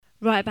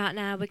Right about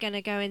now, we're going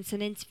to go into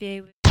an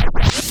interview.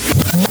 Rocking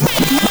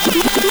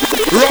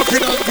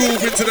and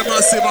grooving to the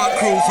massive and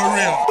crew for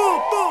real.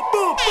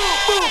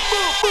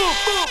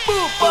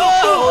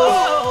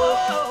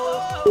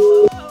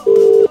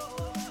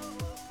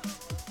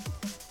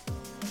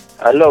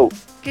 Hello.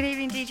 Good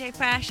evening, DJ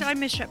Fresh. I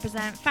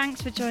misrepresent.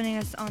 Thanks for joining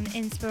us on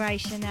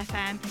Inspiration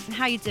FM.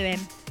 How you doing?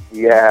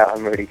 Yeah,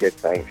 I'm really good,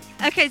 thanks.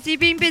 Okay, so you've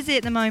been busy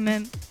at the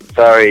moment.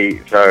 Very,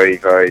 very,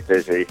 very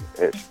busy.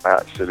 It's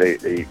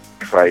absolutely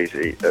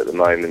crazy at the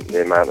moment,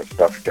 the amount of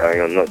stuff going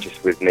on, not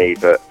just with me,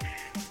 but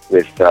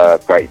with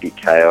Breakbeat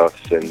Kaos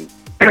and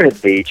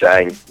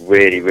DJing.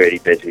 Really, really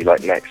busy.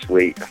 Like next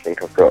week, I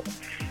think I've got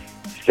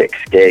 6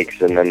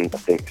 gigs, and then I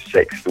think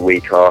 6 the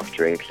week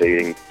after,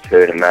 including 2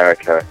 in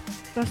America.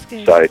 That's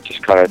good. So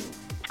just kind of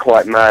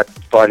quite mad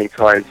finding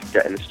time to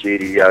get in the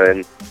studio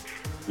and,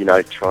 you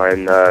know, try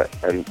and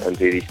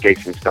do these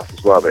gigs and stuff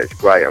as well. But it's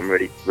great. I'm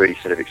really, really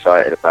sort of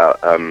excited about,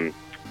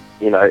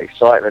 you know,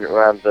 excitement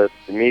around the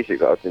music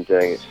that I've been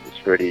doing.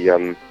 It's really,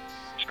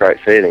 it's a great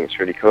feeling. It's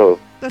really cool.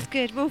 That's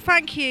good. Well,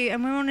 thank you,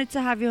 and we're honoured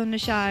to have you on the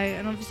show,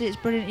 and obviously it's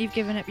brilliant you've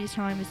given up your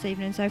time this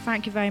evening, so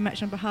thank you very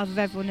much on behalf of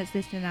everyone that's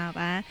listening out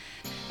there.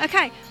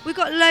 Okay, we've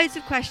got loads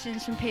of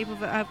questions from people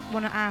that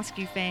want to ask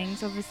you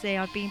things. Obviously,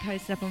 I've been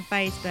posted up on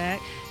Facebook.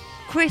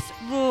 Chris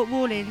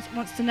Rawlins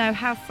wants to know,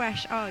 how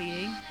fresh are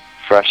you?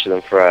 Fresher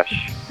than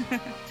fresh.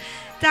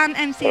 Dan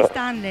MC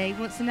Stanley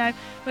wants to know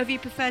whether you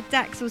prefer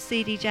decks or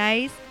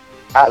CDJs.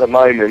 At the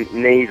moment,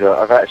 neither.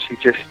 I've actually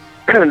just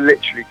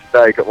literally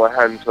today got my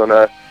hands on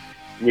a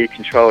new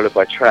controller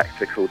by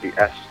Tractor called the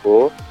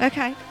S4.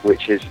 Okay.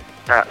 Which is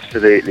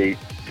absolutely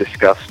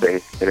disgusting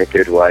in a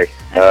good way.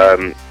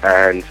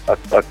 And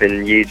I've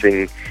been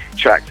using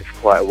Tractor for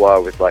quite a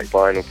while with like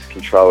vinyl to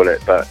control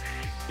it, but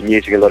been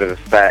using a lot of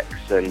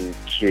effects and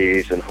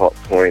cues and hot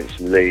points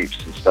and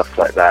loops and stuff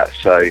like that.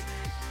 So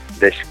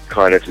this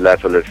kind of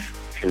level of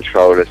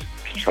controller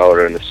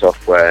and the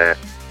software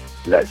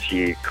lets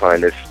you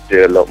kind of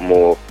do a lot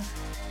more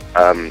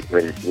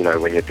when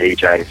you're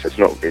DJing. So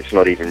it's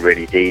not even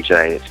really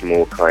DJing, it's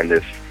more kind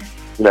of,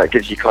 you know, it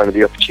gives you kind of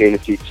the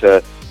opportunity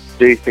to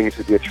do things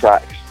with your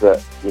tracks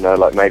that, you know,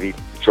 like maybe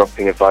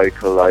dropping a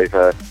vocal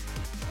over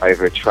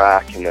a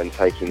track and then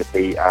taking the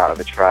beat out of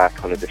a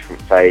track on a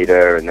different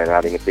fader and then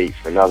adding a beat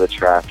for another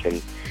track.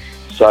 And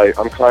so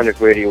I'm kind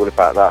of really all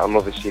about that. I'm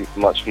obviously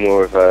much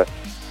more of a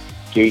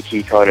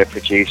geeky kind of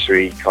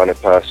producery kind of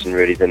person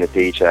really than a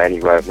DJ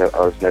anyway.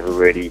 I was never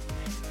really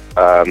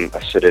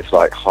a sort of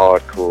like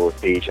hardcore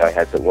DJ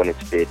head that wanted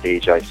to be a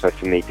DJ. So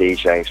for me,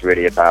 DJing is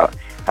really about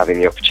having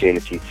the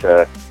opportunity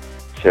to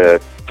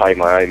play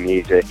my own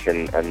music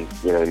and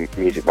you know,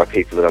 music by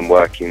people that I'm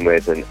working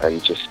with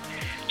and just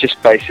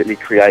basically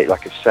create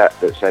like a set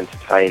that's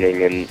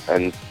entertaining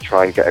and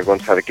try and get everyone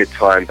to have a good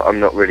time. But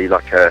I'm not really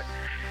like a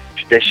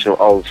traditional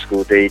old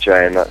school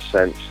DJ in that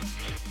sense.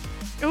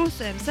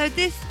 Awesome. So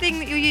this thing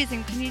that you're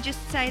using, can you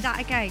just say that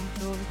again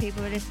for all the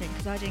people who are listening,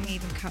 because I didn't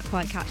even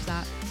quite catch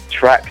that?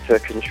 Tractor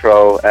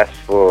Control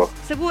S4.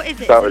 So what is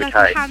it? Is Start it with like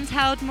a a K.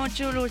 handheld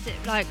module, or is it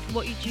like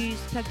what you'd use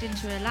plugged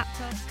into a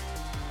laptop?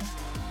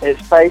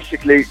 It's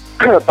basically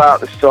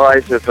about the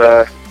size of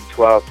a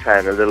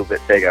 1210, a little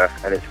bit bigger,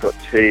 and it's got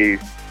 2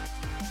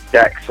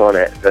 decks on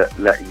it that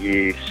let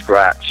you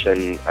scratch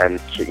and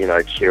you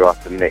know, queue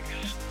up and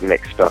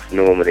mix stuff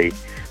normally.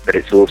 But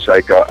it's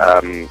also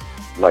got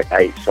like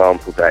 8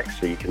 sample decks,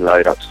 so you can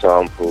load up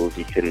samples,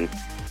 you can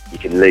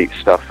loop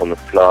stuff on the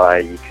fly,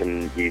 you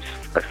can use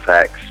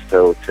effects,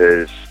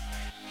 filters,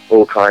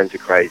 all kinds of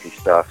crazy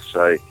stuff.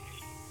 So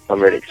I'm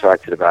really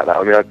excited about that.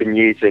 I mean, I've been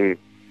using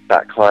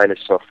that kind of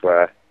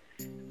software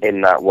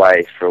in that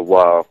way for a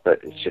while, but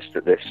it's just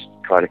that this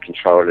kind of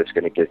controller is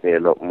going to give me a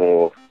lot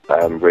more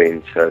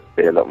room to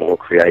be a lot more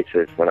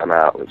creative when I'm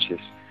out, which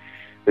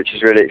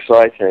is really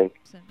exciting.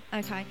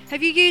 Okay.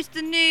 Have you used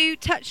the new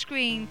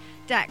touchscreen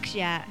decks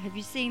yet? Have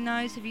you seen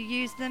those? Have you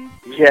used them?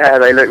 Yeah,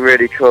 they look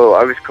really cool.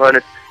 I was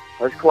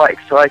quite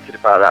excited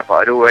about that, but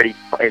I'd already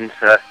got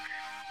into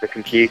the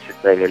computer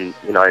thing, and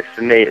you know,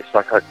 for me, it's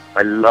like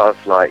I love,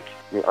 like,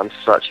 you know, I'm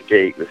such a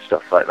geek with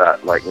stuff like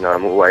that. Like, you know,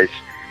 I'm always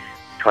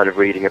kind of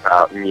reading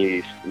about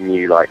new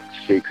like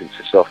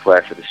sequencer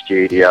software for the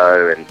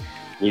studio and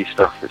new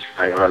stuff that's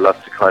going on. I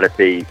love to kind of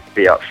be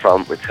up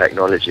front with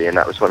technology, and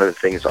that was one of the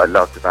things I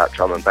loved about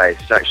drum and bass.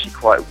 It's actually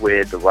quite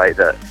weird the way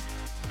that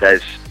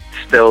there's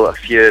still a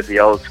few of the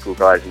old school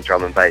guys in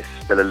drum and bass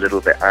still a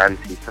little bit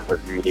anti some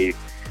of the new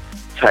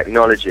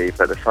technology,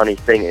 but the funny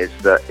thing is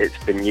that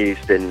it's been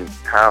used in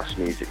house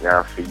music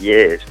now for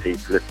years.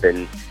 People have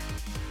been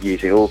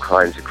using all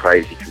kinds of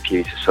crazy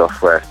computer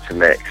software to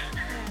mix,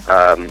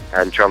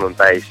 and drum and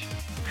bass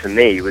for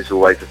me was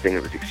always the thing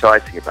that was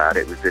exciting about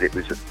it, was that it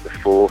was at the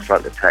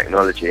forefront of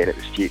technology and it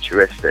was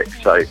futuristic.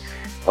 So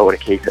I want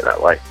to keep it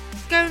that way.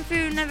 Going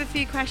through another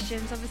few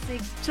questions, obviously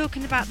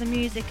talking about the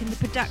music and the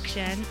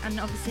production, and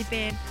obviously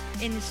being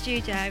in the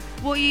studio.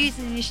 What are you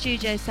using in your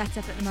studio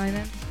setup at the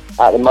moment?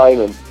 At the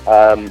moment,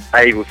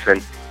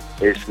 Ableton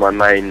is my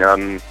main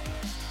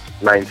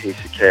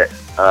piece of kit,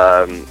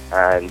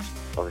 and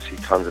obviously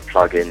tons of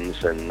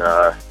plugins, and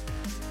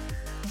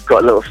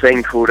got a little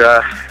thing called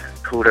a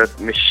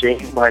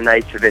Machine by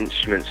Native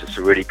Instruments. It's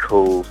a really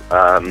cool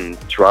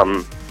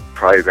drum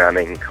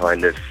programming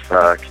kind of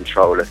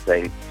controller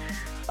thing,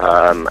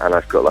 and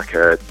I've got like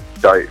a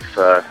dope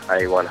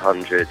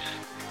A100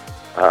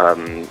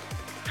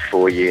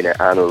 4-unit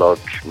analog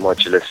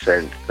modular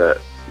synth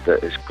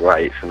that is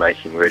great for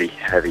making really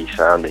heavy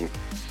sounding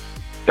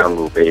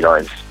jungle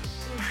B-lines.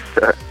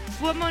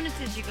 What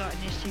monitors you got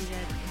in your studio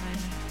at the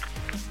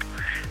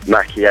moment?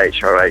 Mackie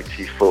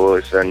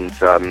HR824s and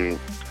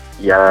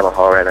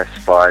Yamaha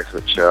NS5s,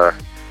 which are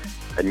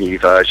a new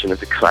version of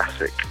the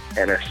classic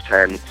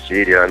NS10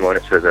 studio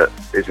monitor that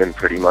is in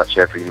pretty much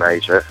every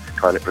major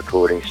kind of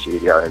recording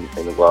studio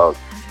in the world.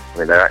 I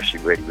mean, they're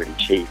actually really, really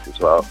cheap as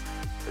well,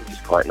 which is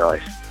quite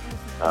nice.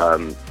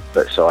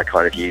 But so I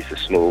kind of use the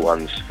small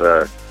ones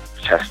for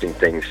testing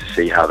things to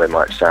see how they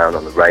might sound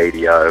on the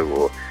radio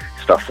or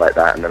stuff like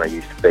that, and then I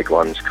use the big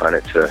ones kind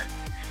of to,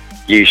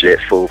 usually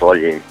at full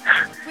volume,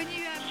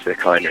 to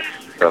kind of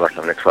feel like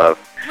I'm in a club.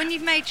 When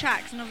you've made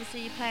tracks and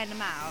obviously you're playing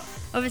them out,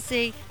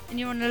 obviously, and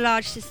you're on a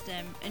large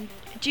system, and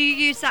do you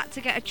use that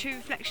to get a true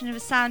reflection of the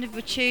sound of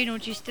a tune, or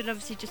do you still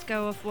obviously just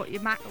go off what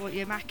your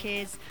Mac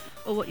is,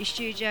 or what your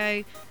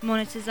studio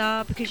monitors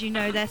are, because you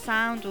know their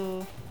sound,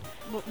 or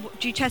what,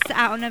 do you test it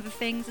out on other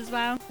things as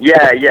well?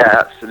 Yeah,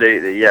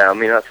 absolutely. Yeah, I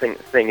mean, I think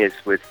the thing is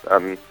with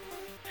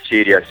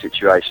studio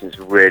situations,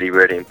 really,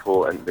 really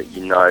important that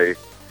you know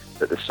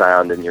that the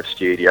sound in your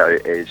studio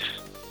is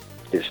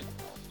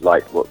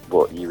like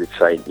what you would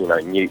say, you know,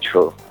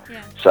 neutral.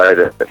 Yeah. So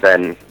that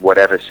then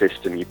whatever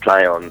system you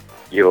play on,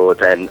 you're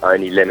then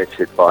only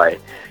limited by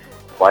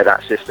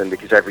that system,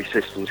 because every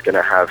system's going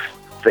to have,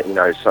 you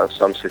know,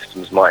 some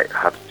systems might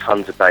have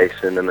tons of bass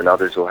in them, and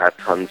others will have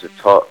tons of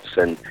tops,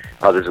 and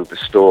others will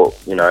distort,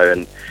 you know,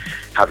 and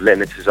have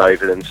limiters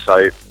over them.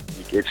 So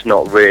it's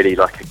not really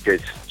like a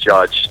good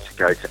judge to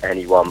go to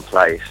any one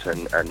place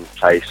and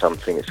play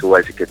something. It's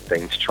always a good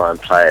thing to try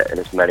and play it in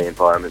as many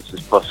environments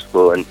as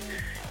possible, and,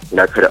 you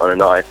know, put it on an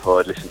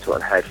iPod, listen to it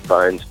on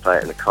headphones, play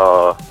it in the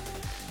car,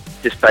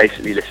 just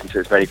basically listen to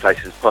as many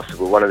places as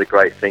possible. One of the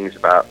great things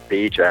about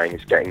DJing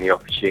is getting the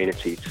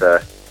opportunity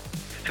to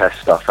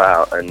test stuff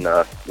out, and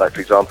like,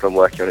 for example, I'm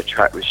working on a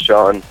track with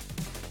Sean,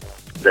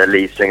 the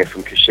lead singer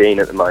from Kashin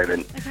at the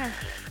moment. Okay.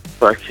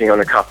 Working on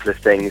a couple of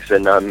things,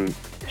 and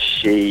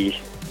she,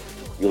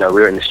 you know,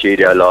 we were in the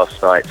studio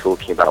last night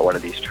talking about one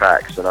of these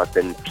tracks, and I've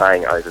been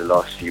playing it over the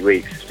last few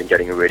weeks. It's been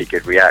getting a really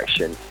good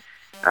reaction,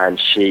 and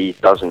she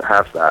doesn't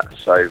have that.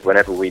 So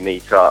whenever we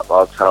meet up,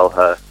 I'll tell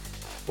her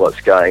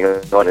what's going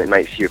on. It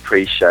makes you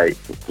appreciate,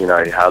 you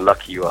know, how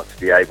lucky you are to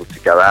be able to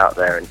go out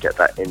there and get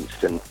that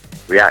instant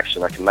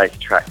reaction. I can make a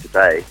track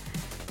today,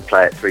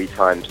 play it 3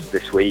 times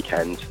this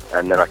weekend,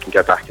 and then I can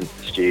go back into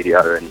the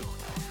studio and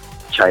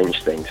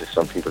change things if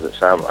something doesn't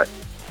sound right.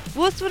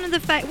 What's one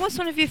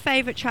of your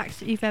favourite tracks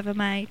that you've ever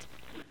made?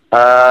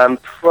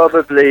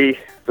 Probably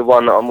the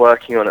one that I'm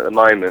working on at the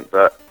moment,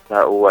 but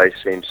that always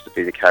seems to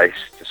be the case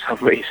for some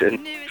reason. The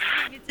newest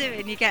thing you're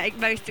doing, you get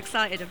most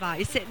excited about.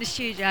 You sit in the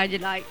studio and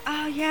you're like,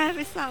 oh yeah,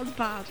 this sounds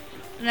bad,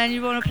 and then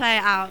you want to play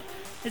it out.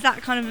 Is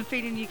that kind of a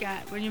feeling you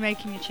get when you're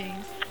making your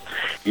tunes?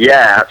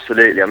 Yeah,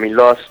 absolutely. I mean,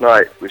 last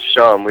night with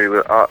Sean, we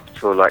were up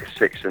till like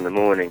 6 in the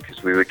morning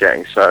because we were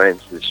getting so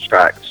into this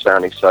track,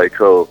 sounding so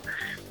cool.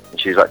 And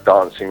she was like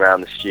dancing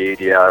around the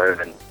studio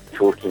and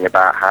talking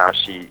about how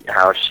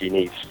she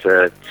needs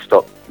to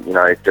stop, you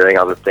know, doing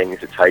other things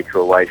to take her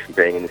away from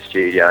being in the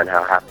studio, and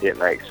how happy it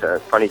makes her.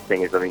 The funny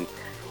thing is, I mean,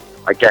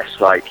 I guess,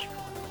 like,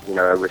 you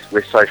know,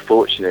 we're so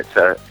fortunate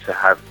to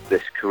have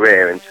this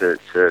career and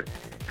to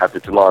have the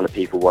demand that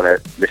people want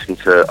to listen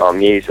to our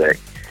music,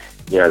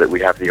 you know, that we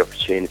have the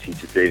opportunity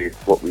to do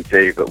what we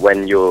do. But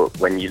when you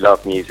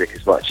love music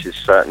as much as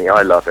certainly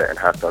I love it and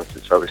have done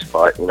since I was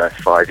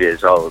 5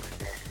 years old,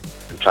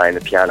 and playing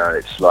the piano,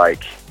 it's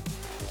like,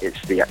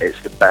 it's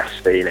the best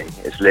feeling.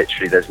 It's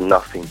literally, there's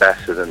nothing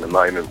better than the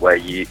moment where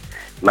you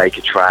make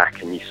a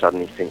track and you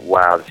suddenly think,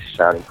 wow, this is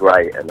sounding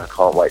great, and I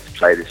can't wait to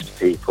play this to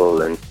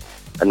people. And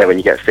then when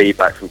you get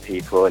feedback from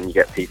people, and you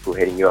get people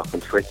hitting you up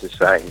on Twitter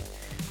saying,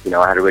 you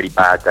know, I had a really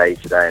bad day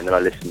today, and then I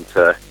listened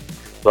to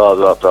blah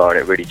blah blah, and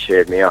it really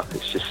cheered me up.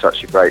 It's just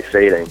such a great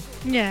feeling.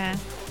 Yeah.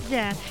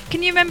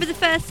 Can you remember the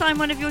first time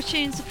one of your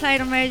tunes were played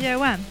on Radio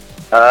 1?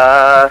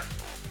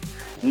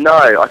 No,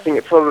 I think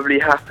it probably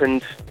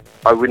happened.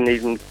 I wouldn't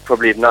even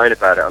probably have known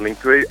about it. I mean,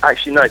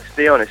 actually, no, to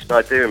be honest,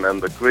 I do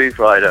remember Groove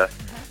Rider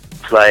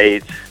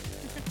played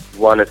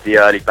one of the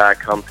early Bad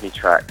Company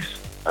tracks.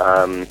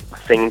 I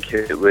think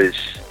it was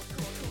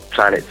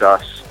Planet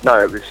Dust. No,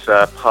 it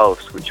was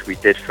Pulse, which we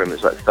did for him. It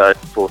was like the third,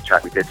 fourth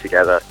track we did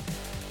together.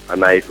 I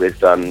made with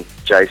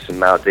Jason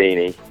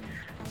Maldini,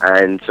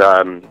 and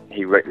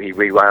he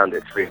rewound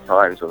it 3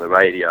 times on the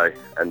radio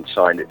and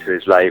signed it to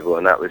his label,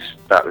 and that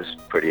was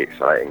pretty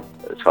exciting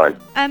at the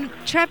time.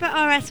 Trevor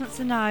RS wants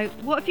to know,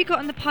 what have you got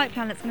on the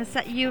pipeline that's going to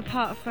set you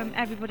apart from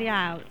everybody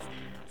else?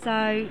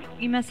 So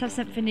you must have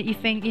something that you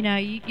think,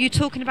 you're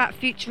talking about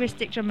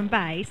futuristic drum and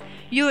bass.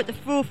 You're at the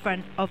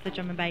forefront of the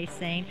drum and bass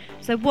scene.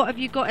 So what have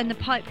you got in the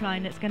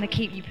pipeline that's going to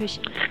keep you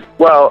pushing?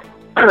 Well,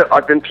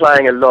 I've been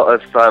playing a lot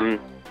of,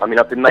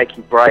 I've been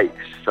making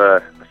breaks for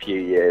a few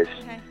years.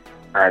 Okay.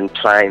 And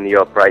playing the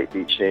odd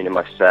breakbeat tune in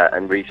my set,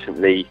 and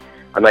recently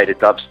I made a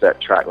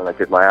dubstep track when I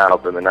did my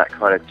album, and that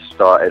kind of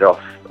started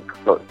off,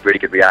 got really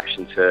good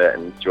reaction to it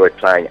and enjoyed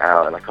playing it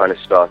out, and I kind of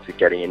started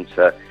getting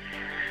into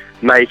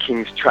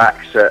making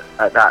tracks at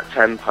that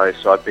tempo.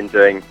 So I've been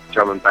doing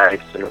drum and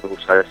bass and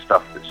also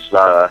stuff that's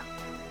slower,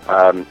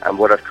 and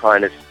what I've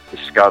kind of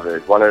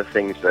discovered, one of the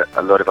things that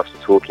a lot of us were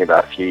talking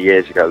about a few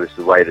years ago was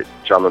the way that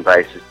drum and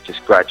bass has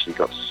just gradually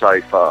got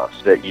so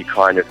fast that you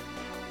kind of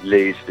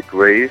lose the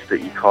groove,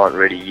 that you can't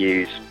really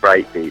use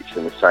breakbeats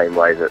in the same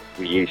way that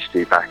we used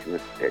to back in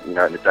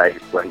the days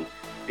when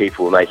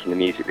people were making the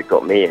music that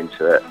got me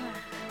into it.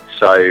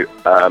 So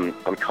I'm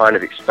kind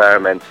of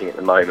experimenting at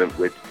the moment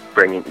with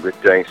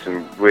doing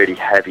some really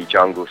heavy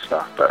jungle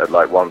stuff, but at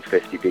like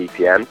 150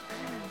 BPM,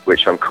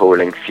 which I'm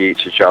calling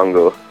Future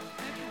Jungle.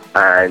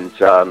 And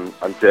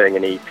I'm doing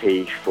an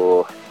EP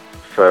for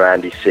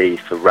Andy C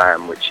for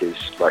Ram, which is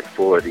like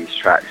 4 of these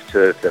tracks. 2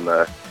 of them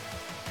are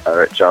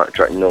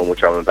at normal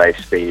drum and bass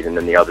speed, and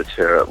then the other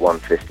 2 are at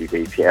 150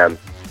 BPM.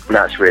 And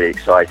that's really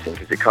exciting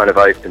because it kind of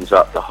opens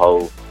up the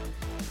whole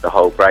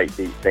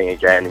breakbeat thing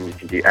again, and you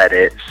can do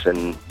edits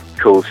and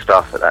cool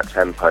stuff at that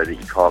tempo that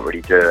you can't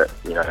really do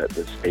at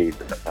the speed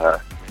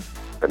that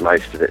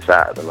most of it's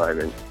at the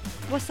moment.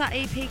 What's that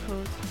EP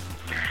called?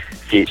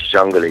 Future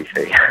Jungle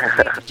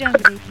EP.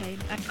 Jungle EP.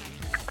 Okay.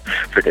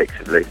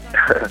 Predictably.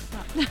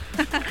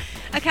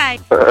 Okay.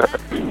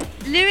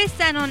 Lewis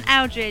then on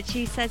Eldridge,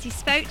 he says he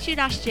spoke to you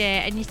last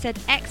year and you said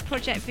X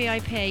Project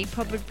VIP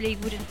probably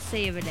wouldn't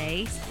see a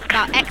release.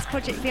 About X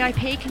Project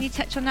VIP, can you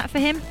touch on that for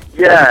him?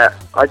 Yeah,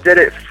 I did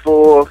it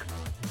for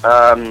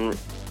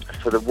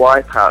the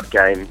Wipeout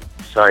game,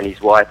 Sony's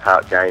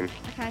Wipeout game.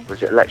 Okay.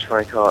 Was it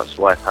Electronic Arts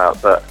Wipeout?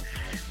 But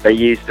they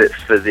used it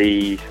for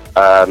the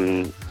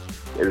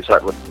it was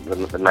like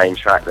the main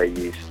track they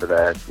used for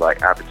their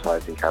like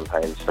advertising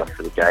campaign and stuff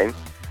for the game,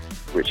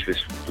 which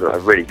was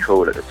really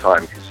cool at the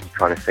time because you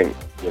kind of think,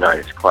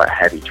 it's quite a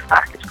heavy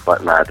track, it's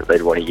quite mad that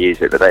they'd want to use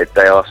it, but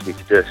they asked me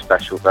to do a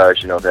special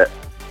version of it.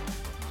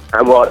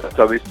 And whilst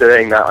I was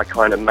doing that, I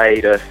kind of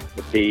made a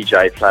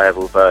DJ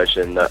playable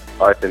version that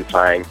I've been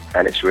playing,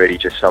 and it's really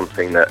just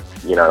something that,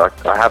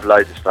 I have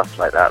loads of stuff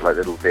like that, like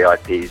little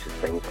VIPs and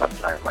things I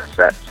play in my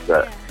sets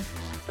that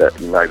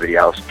nobody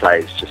else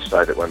plays, just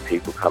so that when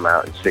people come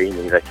out and see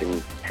me, they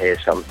can hear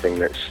something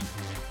that's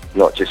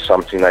not just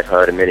something they've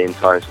heard a million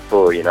times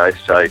before,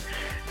 So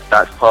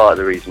that's part of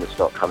the reason it's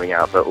not coming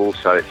out, but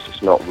also it's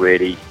just not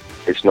really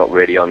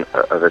on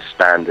of a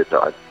standard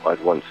that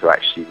I'd want to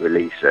actually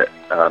release it,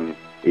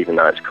 even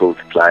though it's cool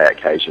to play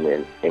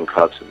occasionally in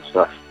clubs and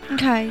stuff.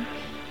 Okay.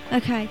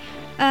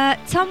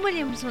 Tom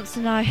Williams wants to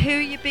know who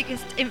your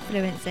biggest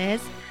influence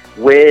is.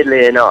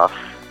 Weirdly enough,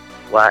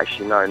 well,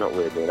 actually, no, not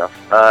weirdly enough.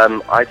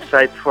 I'd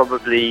say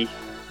probably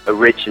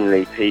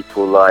originally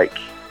people like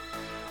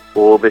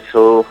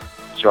Orbital,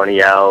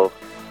 Johnny L,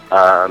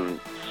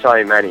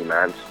 so many,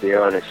 man, to be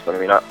honest.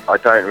 I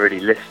don't really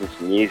listen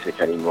to music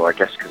anymore, I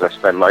guess because I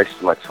spend most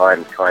of my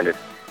time kind of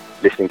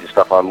listening to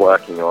stuff I'm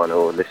working on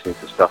or listening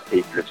to stuff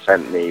people have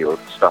sent me or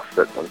stuff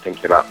that I'm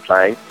thinking about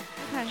playing.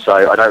 Okay. So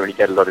I don't really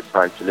get a lot of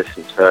time to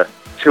listen to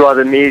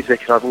other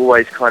music, and I've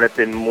always kind of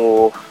been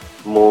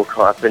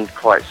I've been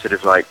quite sort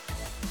of like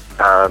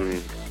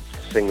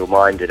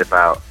single-minded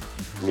about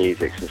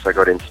music since I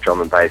got into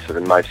drum and bass. I've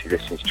been mostly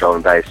listening to drum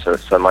and bass,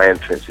 so my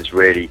influences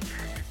really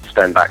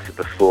stem back to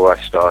before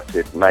I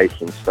started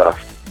making stuff,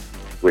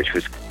 which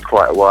was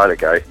quite a while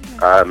ago.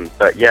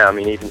 But yeah,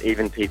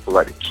 even people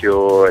like The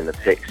Cure and the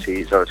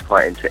Pixies, I was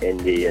quite into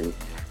indie, and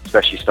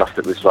especially stuff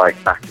that was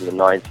like back in the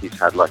 90s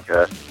had like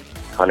a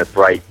kind of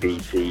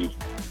breakbeaty,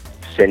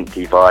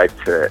 synthy vibe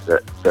to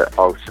it that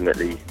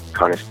ultimately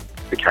kind of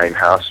became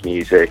house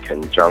music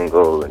and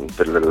jungle and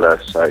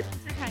so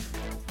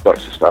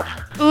lots of stuff.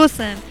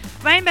 Awesome.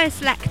 Rainbow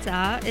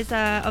Selector is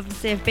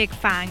obviously a big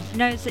fan,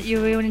 knows that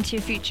you're all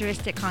into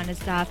futuristic kind of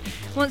stuff,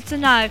 wants to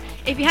know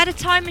if you had a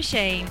time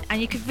machine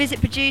and you could visit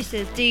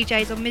producers,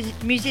 DJs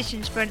or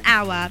musicians for an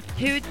hour,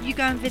 who would you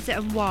go and visit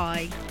and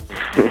why?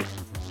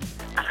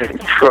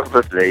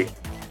 Probably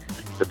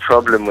the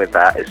problem with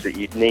that is that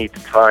you'd need the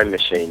time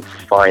machine to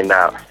find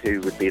out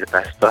who would be the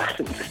best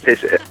person to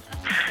visit.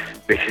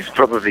 Because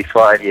probably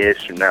 5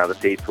 years from now, the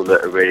people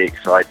that are really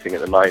exciting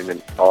at the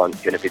moment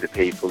aren't going to be the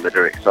people that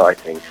are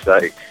exciting. So,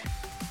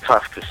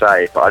 tough to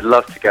say. But I'd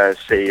love to go and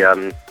see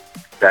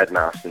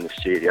Deadmau5 in the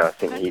studio. I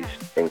think he's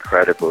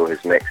incredible,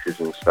 his mixes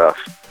and stuff.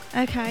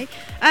 Okay.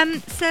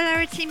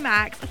 Celerity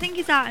Max, I think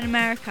he's out in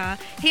America.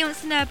 He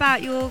wants to know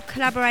about your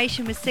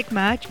collaboration with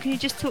Sigma. Can you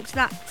just talk to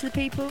that to the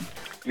people?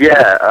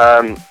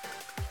 Yeah,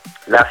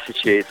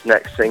 Lassitude's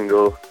next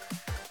single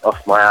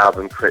off my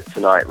album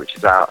Kryptonite, which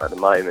is out at the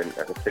moment,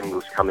 and the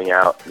single's coming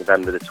out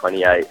November the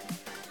 28th.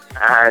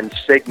 And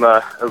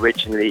Sigma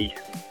originally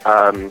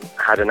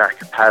had an a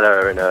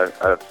cappella and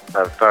a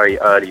very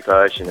early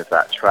version of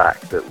that track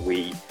that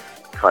we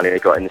kind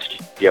of got in the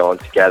studio on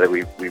together.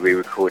 We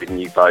re-recorded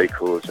new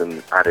vocals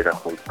and added a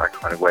whole, I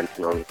kind of went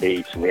in on the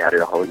beats and we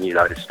added a whole new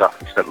load of stuff.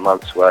 We spent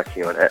months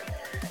working on it.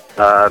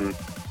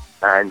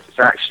 And it's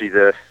actually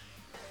the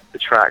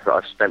track that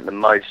I've spent the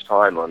most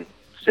time on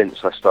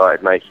since I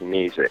started making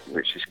music,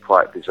 which is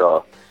quite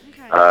bizarre.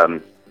 Okay.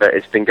 But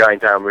it's been going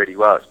down really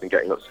well. It's been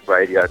getting lots of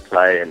radio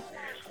play and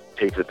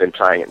people have been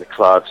playing it in the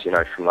clubs, you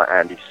know, from like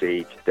Andy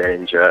C to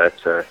Danger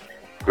to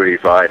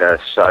Groove Rider.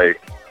 So,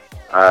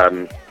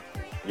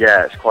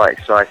 yeah, it's quite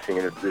exciting.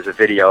 And there's a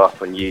video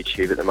up on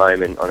YouTube at the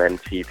moment on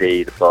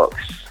MTV, The Box,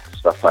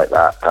 stuff like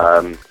that.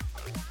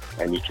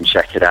 And you can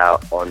check it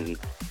out on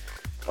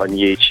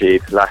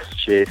YouTube,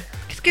 Latitude.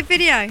 It's a good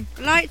video. I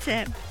liked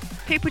it.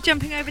 People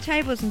jumping over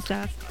tables and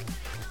stuff.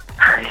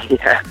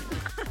 Yeah.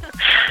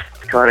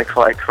 It's kind of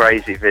quite a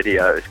crazy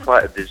video. It's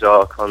quite a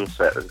bizarre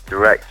concept. The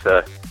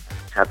director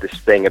had this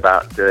thing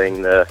about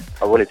doing I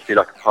wanted to do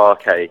like a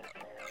parquet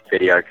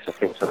video because I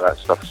think some of that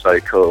stuff's so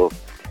cool.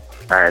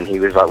 And he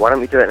was like, why don't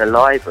we do it in a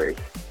library?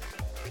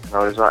 And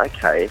I was like,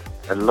 okay,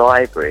 a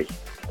library.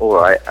 All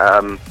right.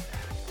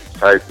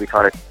 So we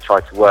kind of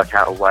tried to work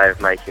out a way of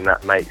making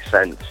that make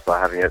sense by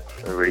having a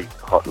really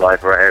hot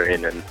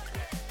librarian and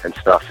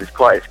stuff. It's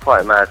quite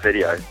a mad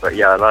video, but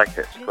yeah, I like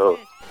it. It's cool.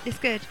 It's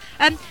good.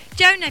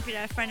 Joe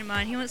Nebula, a friend of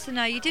mine, he wants to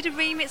know, you did a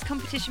remix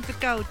competition for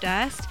Gold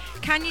Dust.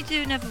 Can you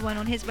do another one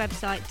on his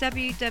website,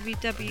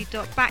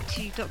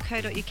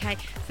 www.backtoyou.co.uk,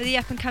 for the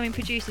up-and-coming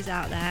producers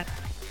out there?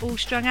 All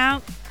strung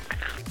out?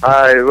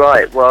 Oh,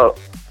 right. Well,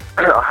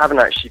 I haven't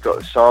actually got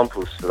the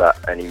samples for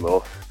that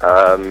anymore.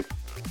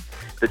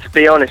 But to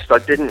be honest, I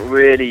didn't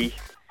really...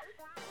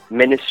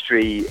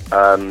 Ministry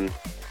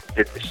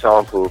did the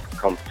sample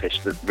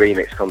competition, the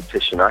remix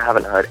competition. I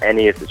haven't heard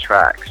any of the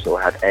tracks or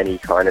had any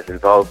kind of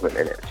involvement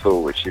in it at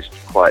all, which is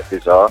quite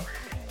bizarre.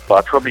 But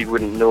I probably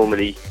wouldn't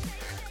normally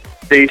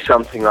do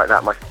something like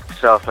that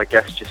myself, I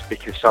guess, just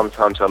because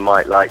sometimes I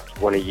might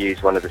want to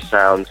use one of the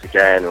sounds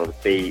again or the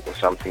beat or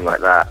something like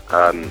that.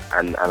 And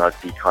I'd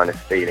be kind of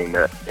feeling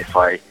that if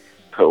I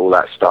put all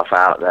that stuff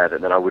out there,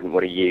 that then I wouldn't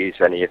want to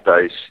use any of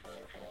those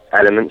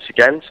elements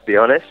again, to be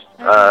honest.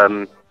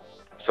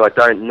 So I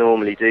don't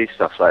normally do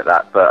stuff like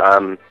that,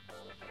 but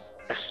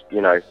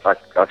you know,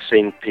 I've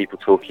seen people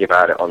talking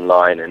about it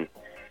online, and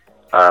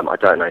I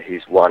don't know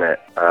who's won it,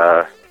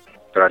 but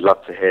I'd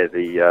love to hear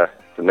the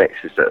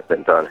mixes that have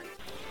been done.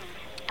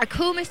 A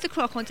cool Mr.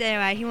 Croc on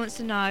DOA, he wants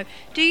to know,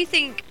 do you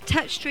think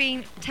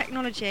touchscreen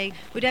technology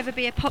would ever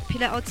be a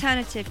popular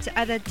alternative to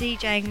other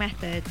DJing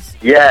methods?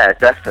 Yeah,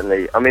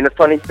 definitely. I mean, the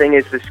funny thing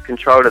is this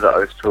controller that I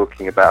was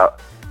talking about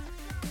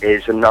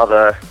is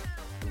another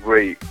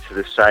route to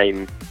the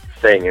same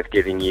thing of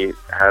giving you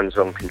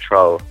hands-on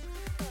control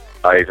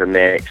over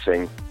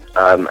mixing,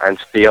 and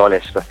to be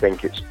honest, I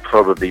think it's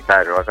probably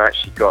better. I've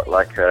actually got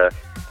like a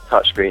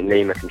touchscreen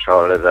Lima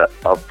controller that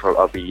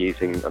I'll be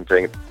using. I'm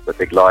doing a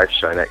big live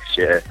show next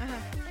year,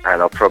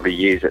 and I'll probably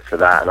use it for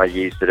that. And I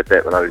used it a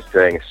bit when I was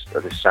doing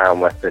the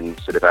Sound Weapon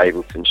sort of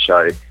Ableton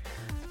show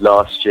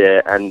last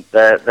year, and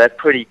they're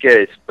pretty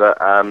good. But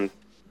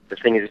the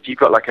thing is, if you've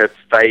got like a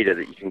fader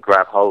that you can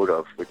grab hold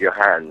of with your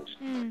hands.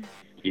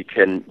 You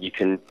can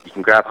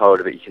grab hold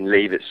of it, you can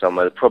leave it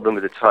somewhere. The problem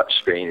with the touch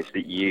screen is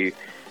that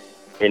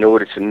in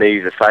order to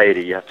move the fader,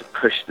 you have to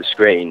push the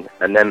screen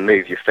and then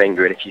move your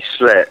finger, and if you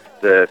slip,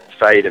 the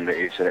fader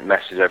moves and it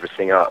messes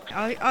everything up.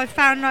 I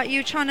found like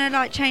you were trying to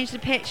like change the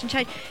pitch and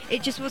change,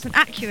 it just wasn't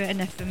accurate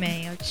enough for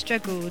me. I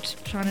struggled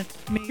trying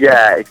to move.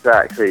 Yeah,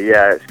 exactly.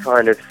 Yeah, it's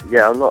kind of,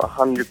 I'm not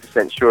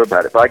 100% sure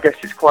about it, but I guess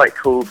it's quite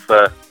cool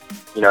for,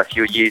 you know, if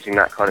you're using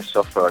that kind of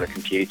software on a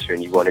computer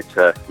and you wanted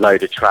to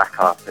load a track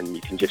up and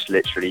you can just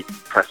literally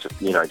press,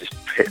 just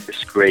hit the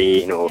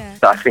screen or... Yeah.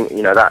 I think,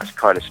 that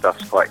kind of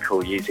stuff's quite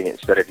cool using it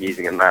instead of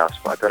using a mouse,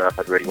 but I don't know if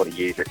I'd really want to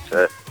use it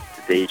to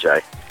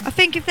DJ. I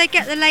think if they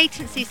get the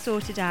latency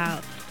sorted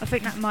out, I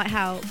think that might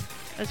help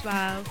as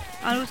well.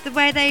 And also the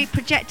way they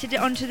projected it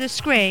onto the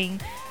screen,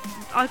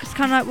 I was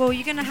kind of like, well,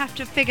 you're going to have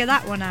to figure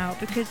that one out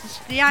because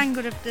the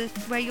angle of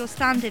where you're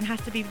standing has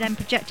to be then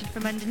projected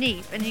from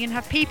underneath, and you're going to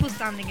have people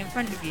standing in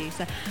front of you.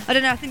 So I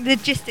don't know. I think the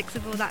logistics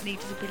of all that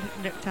needs to be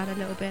looked at a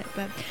little bit.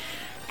 But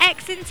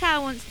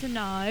Intel wants to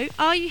know: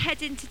 are you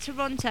heading to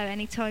Toronto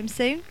anytime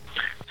soon?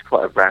 It's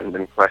quite a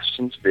random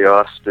question to be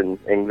asked in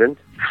England.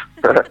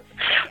 I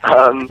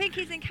think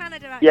he's in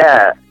Canada. Actually.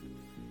 Yeah,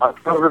 I'm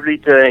probably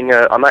doing.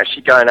 I'm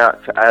actually going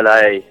out to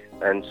LA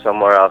and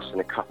somewhere else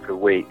in a couple of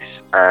weeks,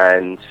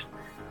 and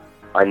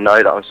I know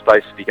that I'm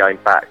supposed to be going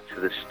back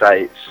to the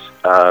States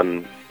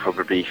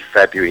probably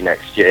February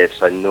next year,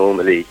 so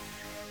normally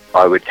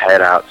I would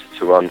head out to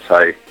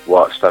Toronto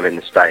whilst I'm in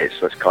the States.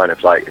 So it's kind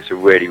of like, it's a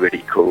really,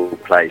 really cool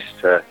place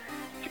to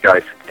go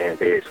for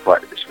D&D. It's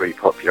really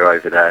popular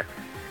over there,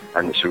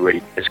 and it's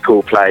a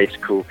cool place,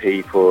 cool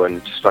people,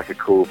 and just like a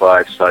cool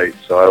vibe. So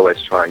I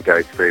always try and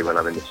go through when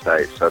I'm in the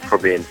States, so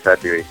probably in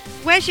February.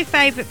 Where's your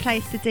favourite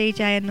place to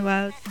DJ in the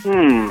world?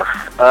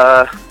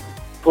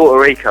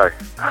 Puerto Rico.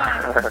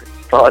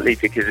 partly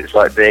because it's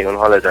like being on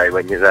holiday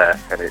when you're there,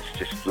 and it's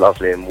just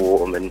lovely and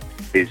warm and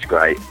it's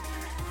great.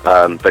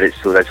 But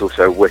there's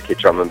also a wicked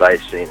drum and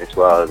bass scene as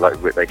well.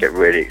 Like they get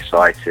really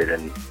excited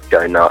and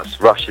go nuts.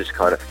 Russia's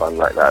kind of fun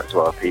like that as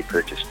well. People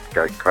are just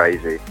go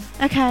crazy.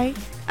 Okay.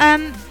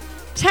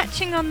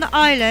 Touching on the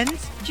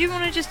islands, do you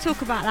want to just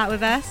talk about that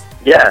with us?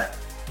 Yeah.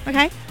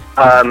 Okay.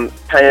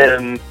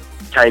 Payam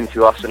came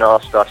to us and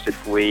asked us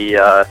if we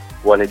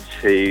wanted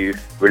to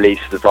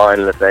release the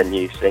vinyl of their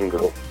new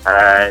single,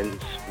 and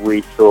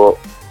we thought,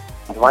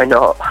 why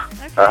not?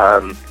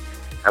 Okay.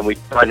 And we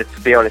kind of,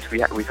 to be honest,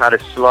 we've had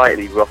a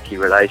slightly rocky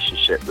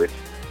relationship with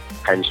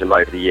Pendulum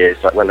over the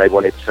years. Like when they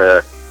wanted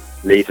to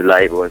leave the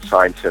label and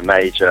sign to a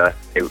major,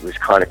 it was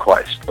kind of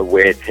quite a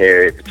weird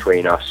period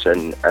between us,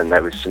 and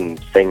there was some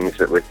things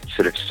that were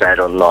sort of said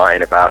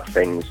online about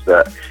things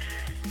that,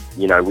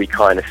 you know, we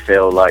kind of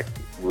feel like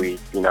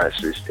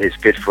it's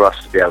good for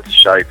us to be able to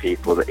show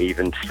people that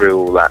even through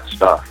all that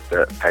stuff,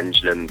 that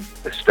Pendulum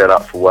are still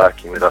up for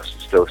working with us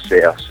and still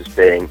see us as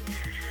being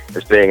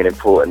an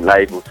important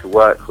label to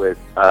work with.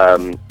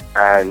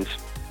 And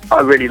I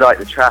really like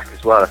the track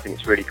as well. I think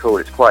it's really cool.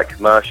 It's quite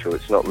commercial.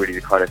 It's not really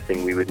the kind of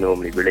thing we would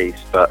normally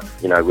release, but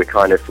you know,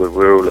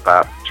 we're all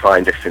about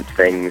trying different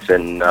things,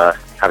 and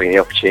having the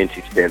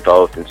opportunity to be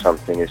involved in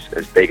something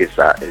as big as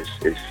that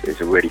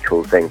is a really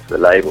cool thing for the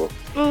label.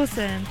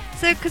 Awesome.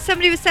 So, because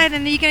somebody was saying, are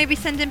you going to be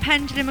sending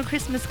Pendulum a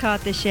Christmas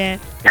card this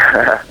year?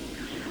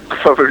 I'll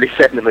probably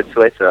send them a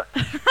Twitter.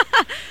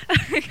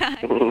 Okay.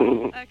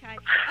 Okay.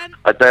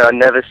 I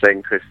never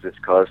send Christmas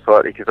cards,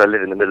 partly because I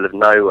live in the middle of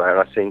nowhere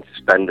and I seem to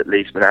spend at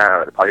least an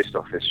hour at the post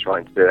office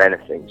trying to do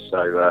anything.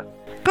 So,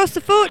 costs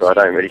a fortune. So I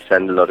don't really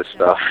send a lot of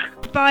stuff.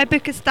 Buy a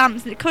book of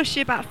stamps and it costs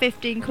you about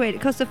 15 quid.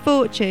 It costs a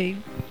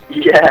fortune.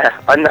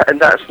 Yeah, and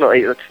that's not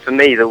even, for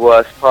me, the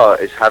worst part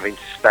is having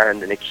to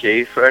stand in a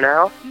queue for an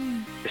hour.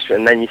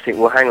 And then you think,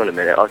 well, hang on a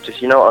minute,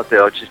 you know what I'll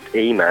do? I'll just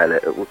email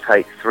it. It will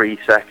take 3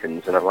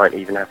 seconds and I won't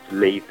even have to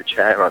leave the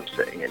chair I'm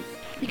sitting in.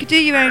 You could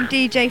do your own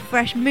DJ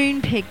Fresh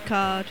Moonpig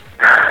card.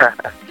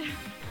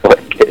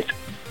 Wicked.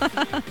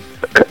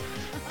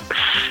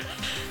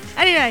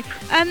 Anyway,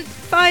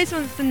 Fies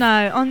wants to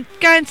know, on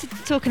going to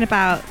talking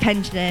about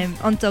Pendulum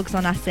on Dogs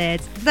on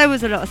Acid, there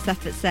was a lot of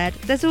stuff that's said.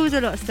 There's always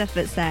a lot of stuff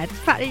that's said. The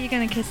fact that you're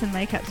going to kiss and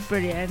make up's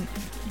brilliant.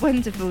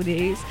 Wonderful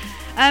news.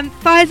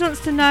 Fies wants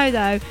to know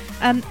though,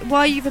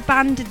 why you've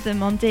abandoned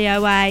them on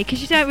DOA,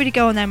 because you don't really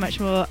go on there much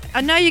more.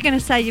 I know you're going to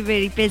say you're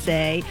really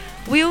busy.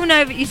 We all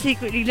know that you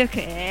secretly look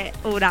at it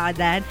all now and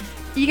then.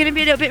 Are you going to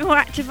be a little bit more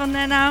active on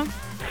there now?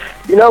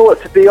 You know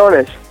what, to be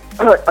honest,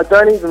 I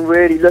don't even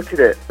really look at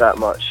it that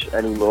much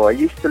anymore. I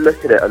used to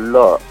look at it a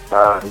lot,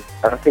 and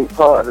I think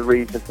part of the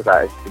reason for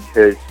that is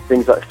because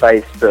things like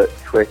Facebook,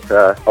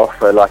 Twitter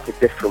offer like a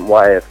different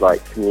way of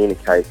like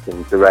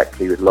communicating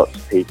directly with lots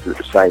of people at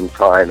the same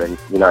time, and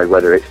you know,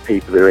 whether it's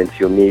people who are into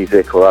your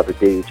music or other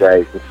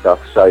DJs and stuff.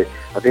 So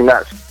I think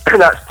that's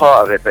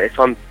part of it. But if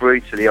I'm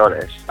brutally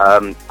honest,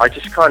 I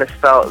just kind of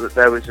felt that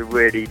there was a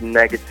really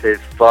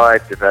negative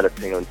vibe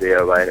developing on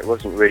DOA, and it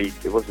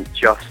wasn't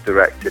just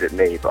directed at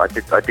me, but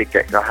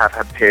I have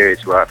had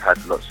periods where I've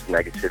had lots of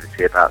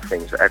negativity about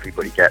things, that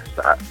everybody gets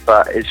that.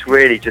 But it's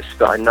really just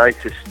that I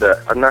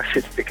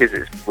noticed because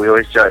we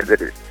always joke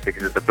that it's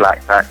because of the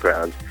black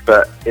background,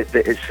 but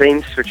it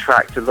seems to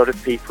attract a lot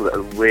of people that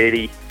are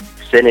really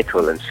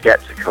cynical and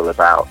skeptical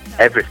about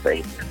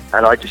everything.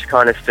 And I just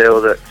kind of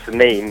feel that, for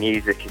me,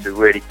 music is a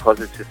really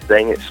positive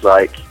thing. It's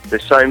like,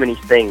 there's so many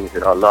things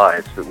in our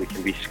lives that we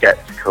can be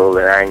skeptical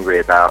and angry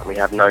about, and we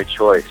have no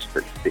choice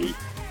but to be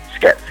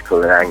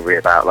skeptical and angry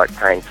about, like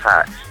paying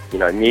tax. You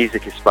know,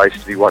 music is supposed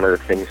to be one of the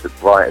things that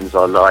brightens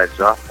our lives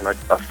up, and I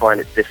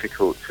find it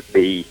difficult to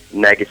be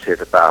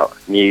negative about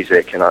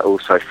music, and I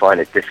also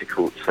find it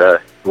difficult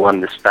to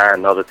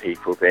understand other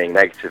people being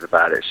negative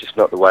about it. It's just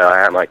not the way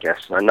I am, I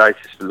guess. And I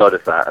noticed a lot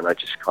of that, and I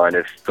just kind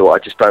of thought, I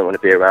just don't want to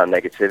be around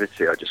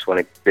negativity. I just want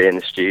to be in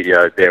the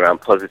studio, be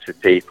around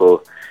positive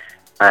people,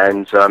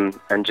 and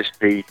just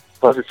be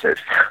positive.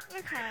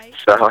 Okay.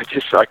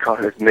 So I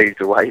kind of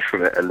moved away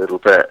from it a little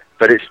bit.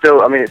 But it's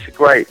still, I mean, it's a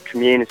great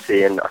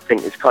community, and I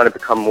think it's kind of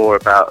become more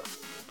about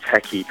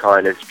techie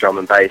kind of drum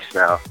and bass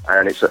now,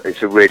 and it's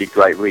a really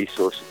great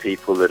resource for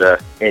people that are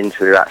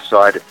into that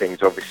side of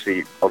things.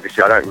 Obviously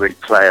I don't really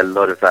play a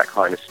lot of that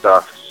kind of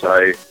stuff, so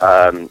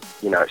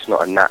you know, it's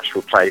not a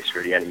natural place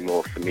really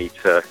anymore for me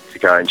to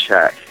go and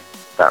check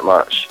that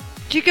much.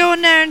 Do you go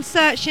on there and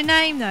search your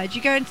name though? Do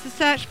you go into the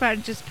search bar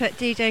and just put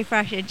DJ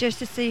Fresh in just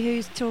to see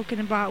who's talking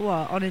about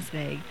what,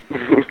 honestly?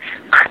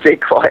 I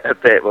did quite a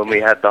bit when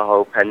we had the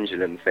whole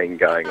Pendulum thing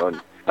going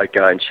on. I'd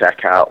go and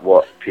check out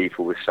what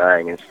people were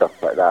saying and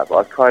stuff like that,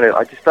 but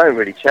I just don't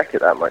really check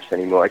it that much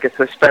anymore. I guess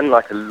I spend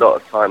like a lot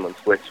of time on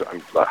Twitter.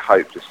 I'm like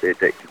hopelessly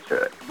addicted to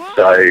it. What?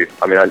 So,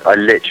 I mean, I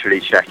literally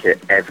check it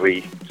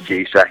every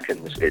few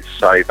seconds. It's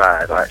so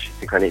bad. I actually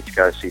think I need to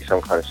go and see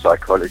some kind of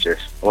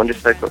psychologist. I wonder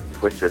if they've got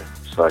Twitter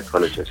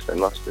psychologists. They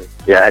must do.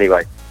 Yeah,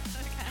 anyway.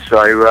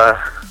 Okay.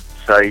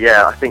 So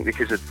yeah, I think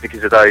because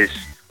of those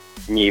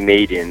new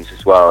mediums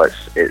as well.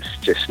 It's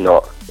just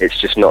not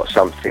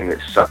something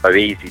that's so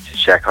easy to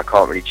check. I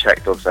can't really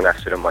check Dogs on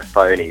Acid on my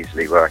phone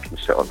easily, where I can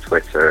sit on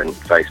Twitter and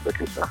Facebook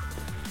and stuff.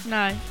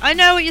 No, I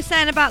know what you're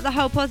saying about the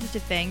whole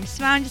positive thing.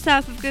 Surround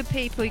yourself with good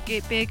people, you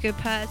be a good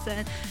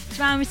person.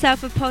 Surround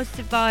yourself with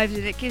positive vibes,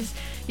 and it gives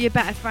you a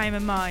better frame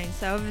of mind.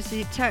 So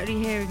obviously, totally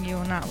hearing you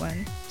on that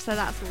one. So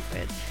that's all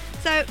good.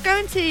 So go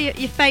into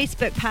your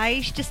Facebook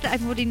page, just let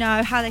everybody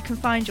know how they can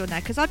find you on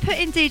there. Because I put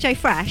in DJ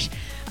Fresh,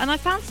 and I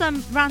found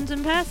some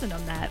random person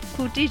on there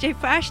called DJ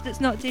Fresh that's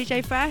not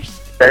DJ Fresh.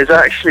 There's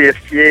actually a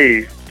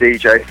few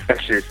DJ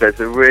Freshes. There's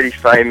a really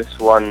famous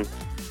one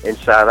in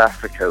South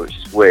Africa, which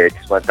is weird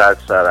because my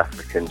dad's South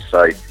African,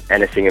 so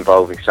anything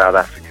involving South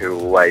Africa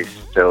always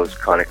feels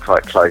kind of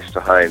quite close to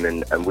home,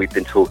 and we've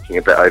been talking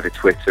a bit over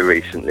Twitter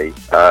recently.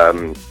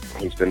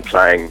 He's been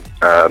playing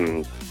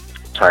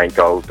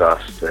Gold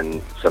Dust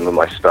and some of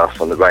my stuff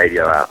on the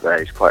radio out there.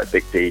 He's quite a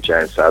big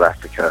DJ in South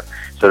Africa.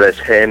 So there's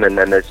him, and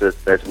then there's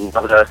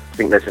another, I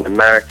think there's an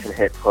American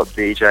hip-hop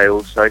DJ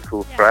also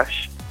called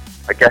Fresh.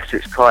 I guess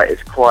it's quite a,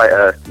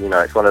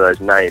 it's one of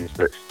those names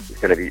that's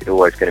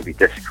always going to be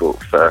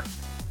difficult for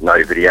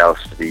nobody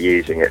else to be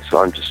using it. So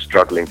I'm just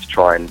struggling to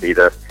try and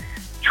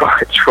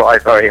try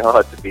very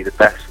hard to be the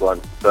best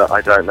one, but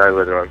I don't know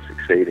whether I'm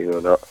succeeding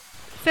or not.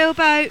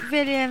 Philbo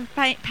William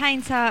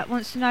Painter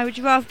wants to know: would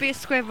you rather be a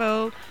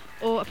squirrel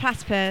or a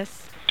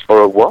platypus?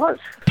 Or a what?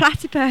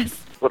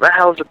 Platypus. What the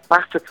hell's a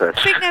platypus?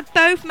 I think they're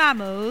both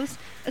mammals.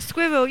 A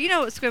squirrel, you know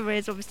what a squirrel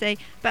is, obviously,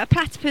 but a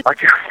platypus. I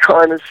can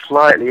kind of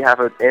slightly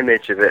have an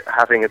image of it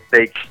having a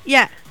big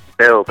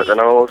bill, but then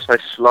I'm also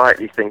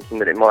slightly thinking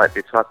that it might be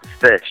a type of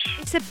fish.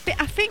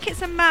 I think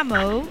it's a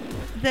mammal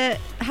that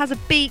has a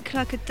beak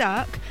like a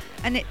duck,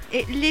 and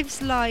it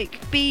lives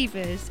like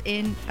beavers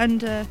in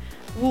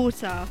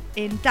underwater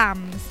in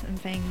dams and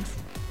things.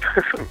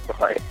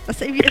 Right.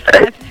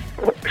 Okay.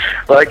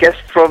 Well, I guess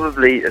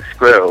probably a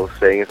squirrel,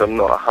 seeing as I'm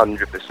not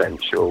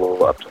 100% sure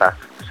what a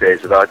platypus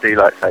is, and I do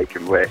like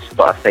taking risks,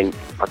 but I think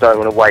I don't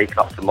want to wake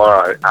up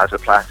tomorrow as a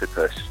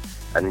platypus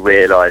and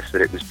realise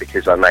that it was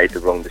because I made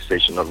the wrong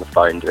decision on the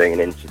phone doing an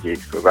interview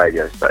for a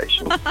radio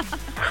station.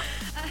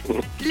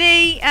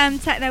 Lee,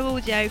 Techno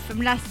Audio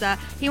from Leicester,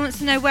 he wants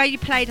to know where you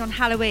played on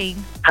Halloween.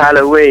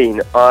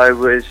 Halloween, I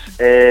was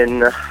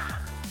in...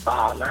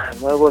 Oh man,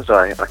 where was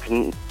I?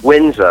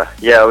 Windsor.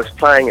 Yeah, I was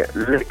playing at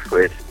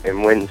Liquid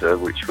in Windsor,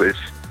 which was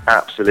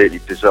absolutely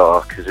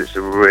bizarre because it's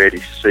a really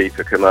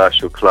super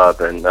commercial club,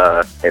 and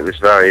it was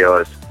very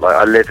odd. Like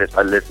I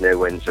live near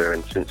Windsor,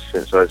 and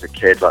since I was a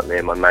kid, like me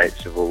and my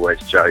mates have always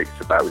joked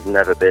about we've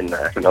never been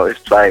there, and I was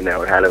playing there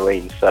on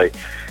Halloween, so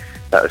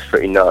that was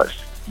pretty nuts.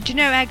 Do you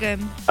know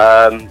Egham?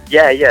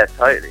 Yeah,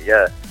 totally,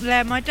 yeah.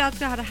 Yeah, my dad's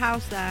had a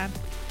house there.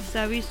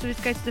 So we used to always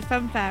go to the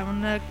fun fair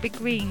on the big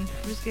green.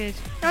 It was good.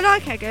 I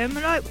like Egham.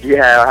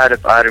 Yeah, I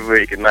had a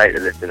really good mate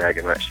that lived in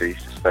Egham actually. He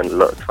used to spend a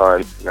lot of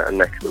time in that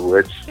neck of the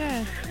woods.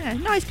 Yeah,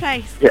 nice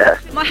place. Yeah.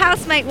 My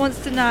housemate wants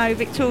to know,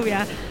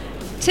 Victoria,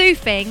 two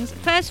things.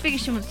 First thing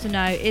she wants to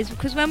know is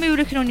because when we were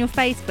looking on your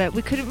Facebook,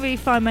 we couldn't really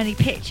find many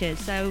pictures.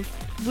 So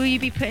will you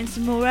be putting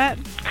some more up?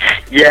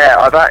 Yeah,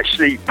 I've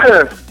actually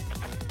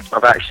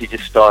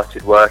just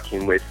started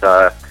working with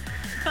a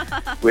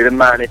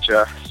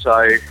manager,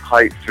 so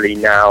hopefully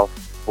now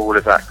all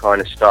of that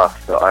kind of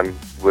stuff that I'm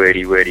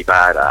really, really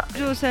bad at.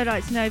 I'd also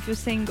like to know if you're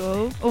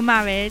single or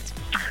married.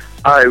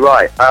 Oh,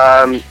 right.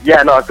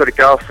 Yeah, no, I've got a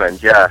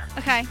girlfriend, yeah.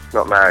 Okay.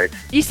 Not married.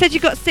 You said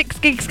you've got 6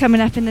 gigs coming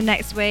up in the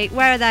next week.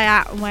 Where are they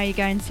at and where are you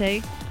going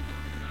to?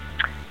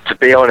 To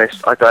be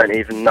honest, I don't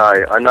even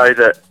know. I know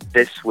that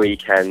this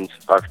weekend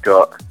I've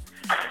got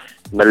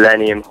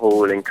Millennium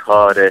Hall in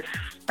Cardiff,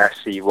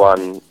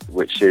 SE1,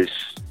 which is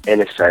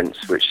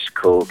Innocence, which is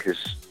cool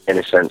because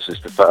Innocence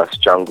was the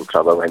first jungle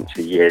club I went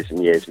to years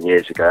and years and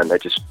years ago, and they're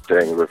just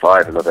doing a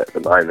revival of it at the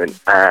moment.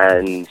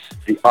 And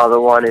the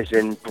other one is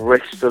in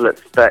Bristol at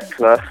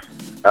Thekla,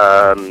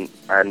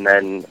 and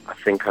then I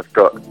think I've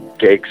got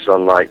gigs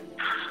on like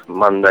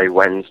Monday,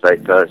 Wednesday,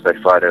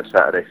 Thursday, Friday or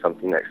Saturday,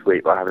 something next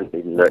week, but I haven't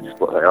even looked at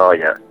what they are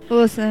yet.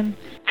 Awesome.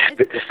 It's a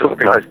bit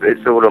disorganised, but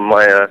it's all on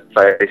my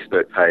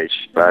Facebook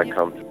page where I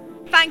come.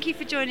 Thank you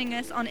for joining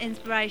us on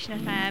Inspiration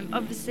FM.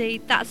 Obviously,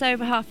 that's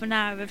over half an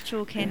hour of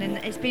talking, and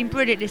it's been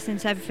brilliant listening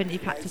to everything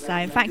you've had to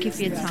say. And thank you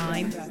for your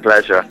time.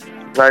 Pleasure.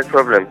 No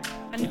problem.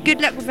 And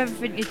good luck with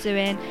everything you're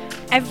doing.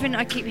 Everything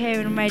I keep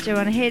hearing on radio,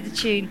 and I hear the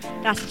tune,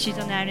 that's the tune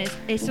on there, and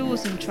it's an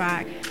awesome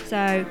track.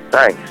 So,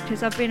 thanks.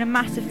 Because I've been a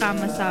massive fan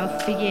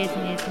myself for years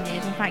and years and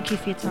years, and thank you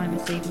for your time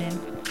this evening.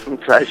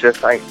 Pleasure.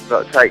 Thanks.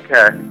 Take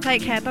care.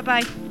 Take care.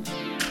 Bye-bye.